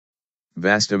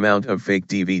Vast amount of fake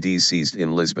DVDs seized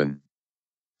in Lisbon.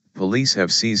 Police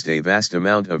have seized a vast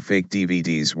amount of fake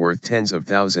DVDs worth tens of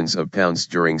thousands of pounds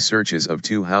during searches of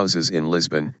 2 houses in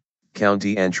Lisbon,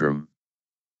 County Antrim.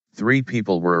 3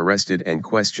 people were arrested and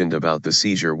questioned about the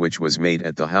seizure which was made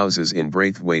at the houses in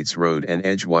Braithwaites Road and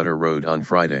Edgewater Road on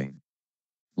Friday.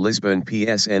 Lisbon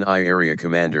PSNI Area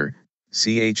Commander,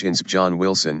 CH John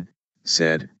Wilson,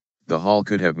 said, the haul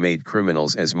could have made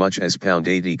criminals as much as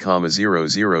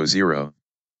 £80,000.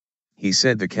 He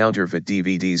said the counterfeit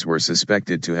DVDs were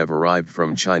suspected to have arrived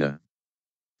from China.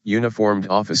 Uniformed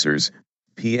officers,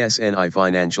 PSNI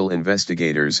financial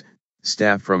investigators,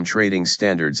 staff from Trading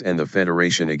Standards and the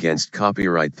Federation Against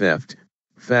Copyright Theft,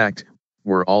 FACT,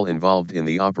 were all involved in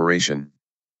the operation.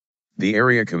 The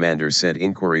area commander said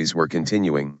inquiries were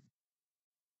continuing.